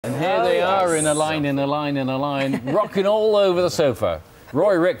And here they are in a line, rocking all over the sofa.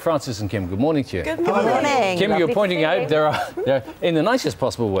 Roy, Rick, Francis and Kim, good morning to you. Good morning. Kim, you're pointing out there, in the nicest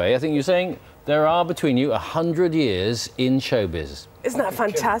possible way, I think you're saying there are between you 100 years in showbiz. Isn't that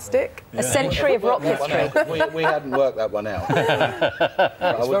fantastic? Yeah. A century of rock history. We hadn't worked that one out.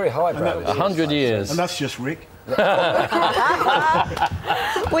 It's very highbrow. 100 years. And that's just Rick.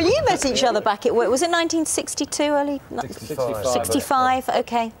 Well, you met each other back at, was it 1962, early? 65. 65,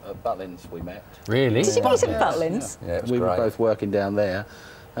 OK. At Butlins we met. Really? Did you meet at Butlins? Yeah, it was we great. were both working down there,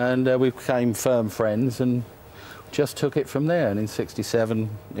 and we became firm friends and just took it from there. And in '67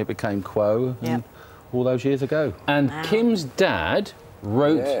 it became Quo, and all those years ago. And Kim's dad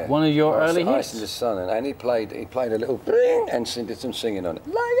wrote one of your early hits. Ice and the Sun, and he played a little and did some singing on it.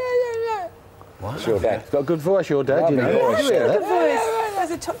 Wow. It's your dad. Got a good voice, your dad, you know. Voice. Good voice. It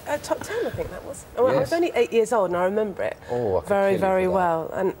was a top 10, I think that was. Well, I was only 8 years old and I remember it very well.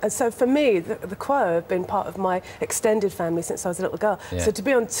 And so for me, the Quo have been part of my extended family since I was a little girl. Yeah. So to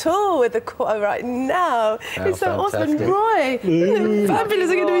be on tour with the Quo right now, it's so awesome. Roy, fabulous,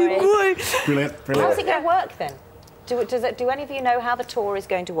 I'm going to be Roy. Brilliant. How's it going to work then? Do any of you know how the tour is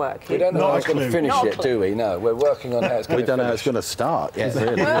going to work? We don't know how it's going to finish yet, do we? No, we're working on how it's going to finish. We don't know how it's going to start yet,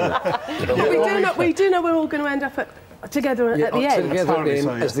 really. we do know we're all going to end up together at the end. Together at the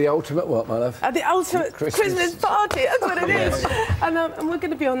end as the ultimate what, my love? At the ultimate Christmas party, that's what it is. And we're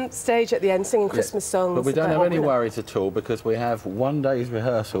going to be on stage at the end singing Christmas songs. But we don't have any worries at all because we have one day's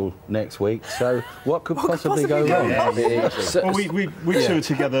rehearsal next week, so what could possibly go wrong? Well, we toured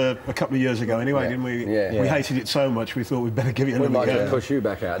together a couple of years ago anyway, didn't we? Yeah. We hated it so much we thought we'd better give it another go. We might just push you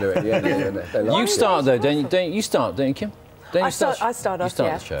back out to it. You start though, don't you, Kim? I start off,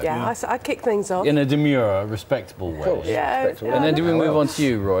 the show. I kick things off. In a demure, respectable way. Yeah. And then do we move on to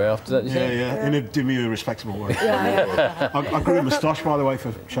you, Roy, after that? Yeah, in a demure, respectable way. I grew a moustache, by the way,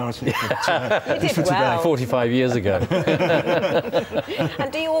 for charity. Just for today. 45 years ago. And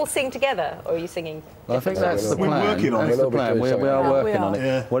do you all sing together, or are you singing? Well, I think that's the plan. We're working on it. That's the plan. We are working on it.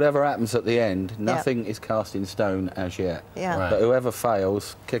 Yeah. Whatever happens at the end, nothing is cast in stone as yet. Yeah. Right. But whoever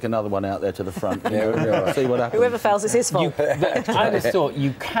fails, kick another one out there to the front. See what happens. Whoever fails, it's his fault. I just thought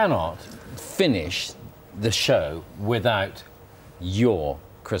you cannot finish the show without your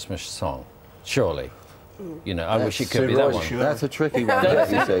Christmas song, surely. You know, I wish it could be that one. That's a tricky one, you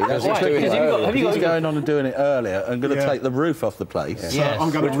see. That's a tricky one. Have you got going on and doing it earlier and going to take the roof off the place. So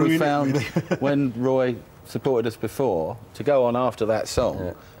I'm going to which we found when Roy supported us before, to go on after that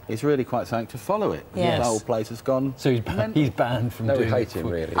song. It's really quite something to follow it. Yes. The whole place has gone. So he's banned from doing it. We hate him,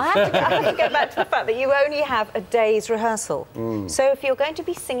 really. I have to go back to the fact that you only have a day's rehearsal. So if you're going to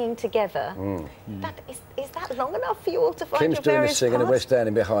be singing together, is that long enough for you all to find Kim's your doing the various singing and we're parts?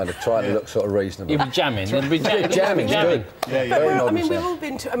 standing behind her trying to look sort of reasonable. You'll be jamming. Jamming's good. I mean, we've all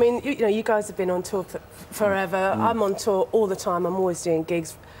been. You guys have been on tour forever. I'm on tour all the time. I'm always doing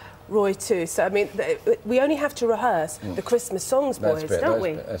gigs. Roy too. So I mean, we only have to rehearse the Christmas songs, boys, don't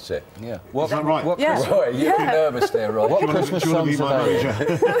we? That's it. Yeah. Is that right? Roy, you're nervous there, Roy. What Christmas songs are they?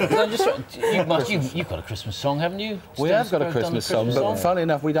 You've got a Christmas song, haven't you? We have got a Christmas song, but funnily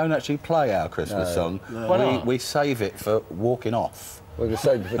enough, we don't actually play our Christmas song. Why not? We save it for walking off. We're going to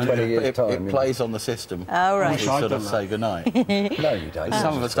save it for 20 years' time. It plays on the system. Oh, right. We sort of say goodnight. No, you don't.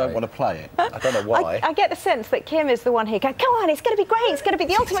 Some of us don't want to play it. I don't know why. I get the sense that Kim is the one here going, come on, it's going to be great, it's going to be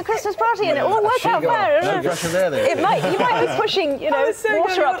the ultimate Christmas party, and it all works out well. No pressure there, then. You might be pushing,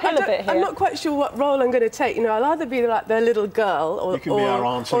 water uphill a bit here. I'm not quite sure what role I'm going to take. I'll either be like their little girl or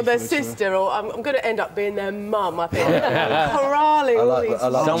their sister, or I'm going to end up being their mum, I think. Corralling all these.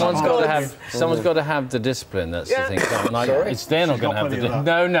 Someone's got to have the discipline, that's the thing. It's they're not going to have the discipline.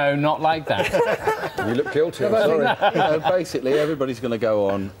 No, not like that. You look guilty. Basically, everybody's going to go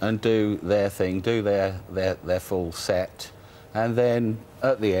on and do their thing, do their full set, and then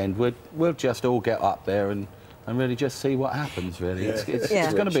at the end we'll just all get up there and really just see what happens. Really, it's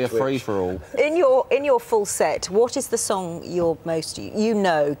going to be a free for all. In your full set, what is the song you're most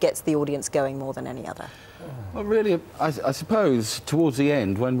gets the audience going more than any other? Well, really, I suppose towards the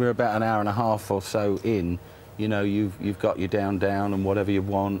end, when we're about an hour and a half or so in. You've got your Down Down and Whatever You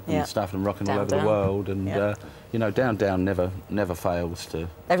Want and stuff and rocking all over the world and Down Down never fails to.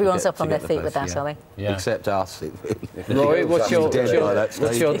 Everyone's up on their feet with that, are they? Yeah. Except us. Roy, what's your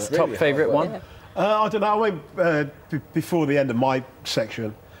top favourite one? I don't know. Before the end of my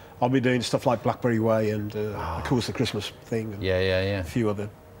section, I'll be doing stuff like Blackberry Way and of course the Christmas thing. And a few other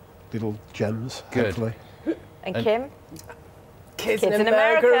little gems. Good. Hopefully. And Kim? Kids in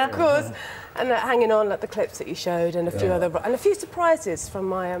America, of course. And hanging on, like the clips that you showed, and a few surprises from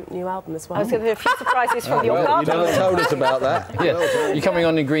my new album as well. I was going to do a few surprises from your You never told us about that. Yeah. You coming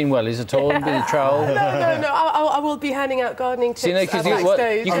on in green wellies at all? A bit of trowel? No. I will be handing out gardening tips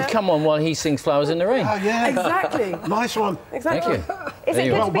backstage. You can come on while he sings Flowers in the Rain. Oh, yeah. Exactly. Nice one. Exactly. Thank you. Is it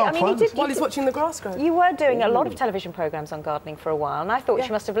good to be? I mean, while he's watching the grass grow. You were doing a lot of television programmes on gardening for a while, and I thought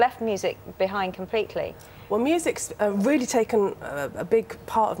you must have left music behind completely. Well, music's really taken a big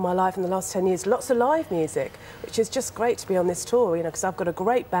part of my life in the last 10 years. Lots of live music, which is just great to be on this tour, you know, because I've got a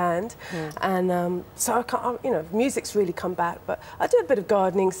great band, and so I can't, you know, music's really come back. But I do a bit of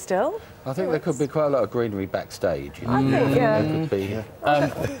gardening still. I think there could be quite a lot of greenery backstage. You know? I think, There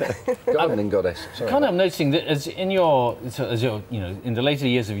could be. Gardening goddess. Sorry. Kind of, I'm noticing that as your, you know, in the later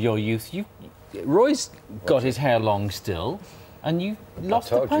years of your youth, Roy's got his hair long still. And you lost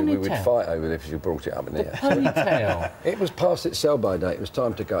the ponytail. I told you we would fight over it if you brought it up in here. Ponytail. It was past its sell-by date. It was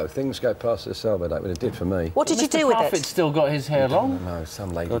time to go. Things go past their sell-by date, but it did for me. What did you do with it? Prophet still got his hair long? No, some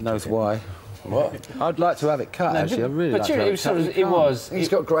lady. God knows took it. why. What? I'd like to have it cut, actually. I really like to have it cut. He's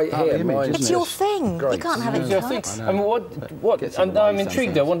got great hair. It's your thing. You can't have it cut. I mean, I'm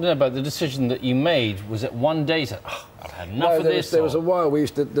intrigued though. I want to know about the decision that you made. Was it one day you said, oh, I've had enough of this? There was a while we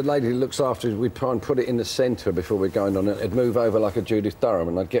used to, the lady who looks after us, we'd try and put it in the centre before we're going on it. It'd move over like a Judith Durham,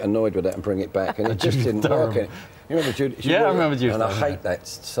 and I'd get annoyed with that and bring it back, and it just didn't work. You remember Judith? Yeah, I remember Judith. And I hate that.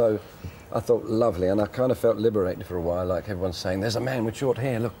 So I thought, lovely, and I kind of felt liberated for a while, like everyone's saying, there's a man with short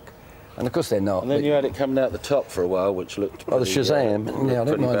hair, look. And of course they're not. And then you had it coming out the top for a while, which looked... Oh, the Shazam. Yeah, I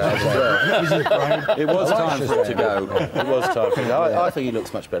don't mind that. It was time for it to go. It was time for it to go. I think he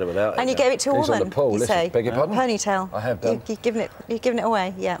looks much better without it. And you gave it to a He's on woman, the pole, you listen, say? beg your pardon? Ponytail. I have done. You've given it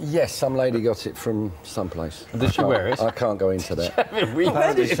away, yeah. Yes, some lady got it from someplace. Did she wear it? I can't go into that. Can you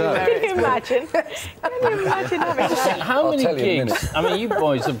imagine? Can you imagine having that? How many gigs? I mean, you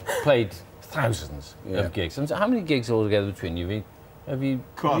boys have played thousands of gigs. And so how many gigs altogether between you? Have you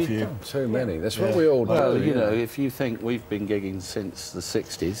quite a few? Too many. That's what we all do. Well, you know, if you think we've been gigging since the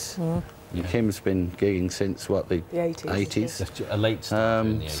 60s, Kim's been gigging since, what, the 80s? A late start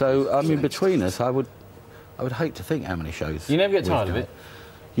in the 80s. So, I mean, between us, I would hate to think how many shows. You never get tired of it?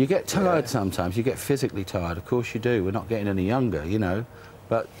 You get tired sometimes. You get physically tired. Of course you do. We're not getting any younger, you know.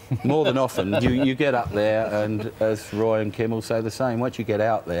 But more than often, you get up there, and as Roy and Kim will say the same, once you get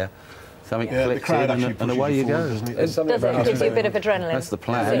out there, something clicks in and away you go. Does it? It gives you a bit of adrenaline. That's the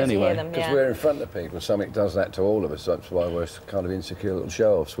plan, anyway. Because we're in front of people, something does that to all of us. That's why we're kind of insecure little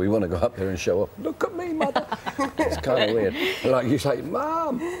show-offs. We want to go up there and show off. Look at me, mother. It's kind of weird. Like you say,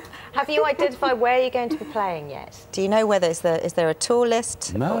 Mum. Have you identified where you're going to be playing yet? Do you know whether is there a tour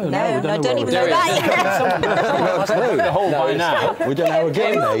list? No, I don't even know that. The whole by now. We don't know we're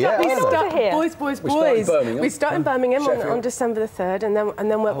getting there yet. We start in Birmingham on December the 3rd, and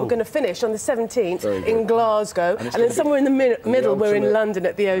then we're going to finish on the 17th in Glasgow, and then somewhere in the middle we're in London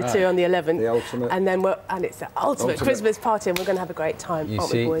at the O2 on the 11th. The ultimate. And then it's the ultimate Christmas party, and we're going to have a great time,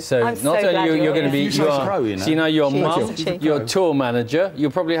 aren't we, boys? So not only you're going to be, your mum, your tour manager,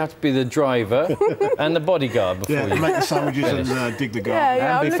 you'll probably have to be the driver and the bodyguard before you make the sandwiches and dig the garden.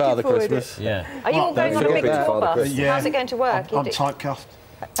 And be Father Christmas. Yeah. Are you all going on a big tour bus? Yeah. How's it going to work? I'm typecast.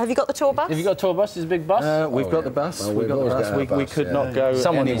 Have you got the tour bus? Have you got a tour bus? Is it a big bus? We've got the bus. Well, we've got the bus. We could not go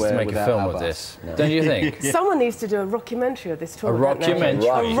Someone needs to anywhere make a without film our of bus. this, don't you think? Someone needs to do a rockumentary of this tour. A rockumentary.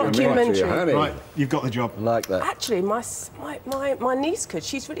 A rockumentary. Right, you've got the job. I like that. Actually, my niece could.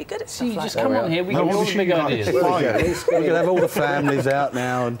 She's really good at stuff You like just that. come on here. We can all the big ideas. We could have all the families out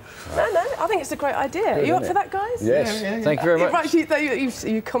now. And No, I think it's a great idea. Are you up for that, guys? Yes. Thank you very much. Right,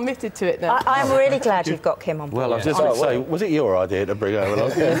 you committed to it now. I'm really glad you've got Kim on board. well, I was just going to say, was it your idea to bring her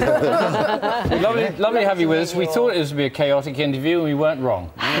along? Lovely to have you with us. We thought it was going to be a chaotic interview, and we weren't wrong.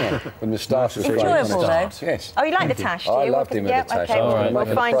 And the staff was great. Enjoyable, though. Yes. Oh, you like the tash, do you? I loved him with the tash. Okay, All right.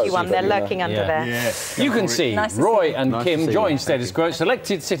 we'll find you one. They're lurking under there. Yeah. You can see Nice to see Roy you. and Nice to Kim see join you. Status Quo at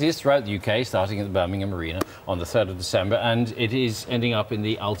selected cities throughout the UK, starting at the Birmingham Arena on the 3rd of December, and it is ending up in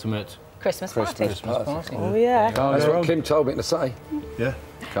the ultimate Christmas party. Christmas party. Oh, yeah. That's what Kim told me to say. Yeah.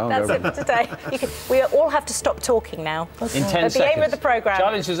 That's it for today. We all have to stop talking now. In 10 But the seconds. aim of the programme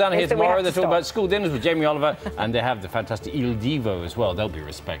Charlie and Susanna here is that we tomorrow. have They're to talking stop. about school dinners with Jamie Oliver, and they have the fantastic Il Divo as well. They'll be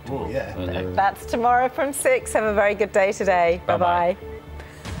respectable. Oh, yeah. won't they? That's tomorrow from 6. Have a very good day today. Bye-bye.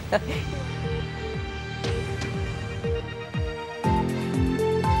 Bye-bye.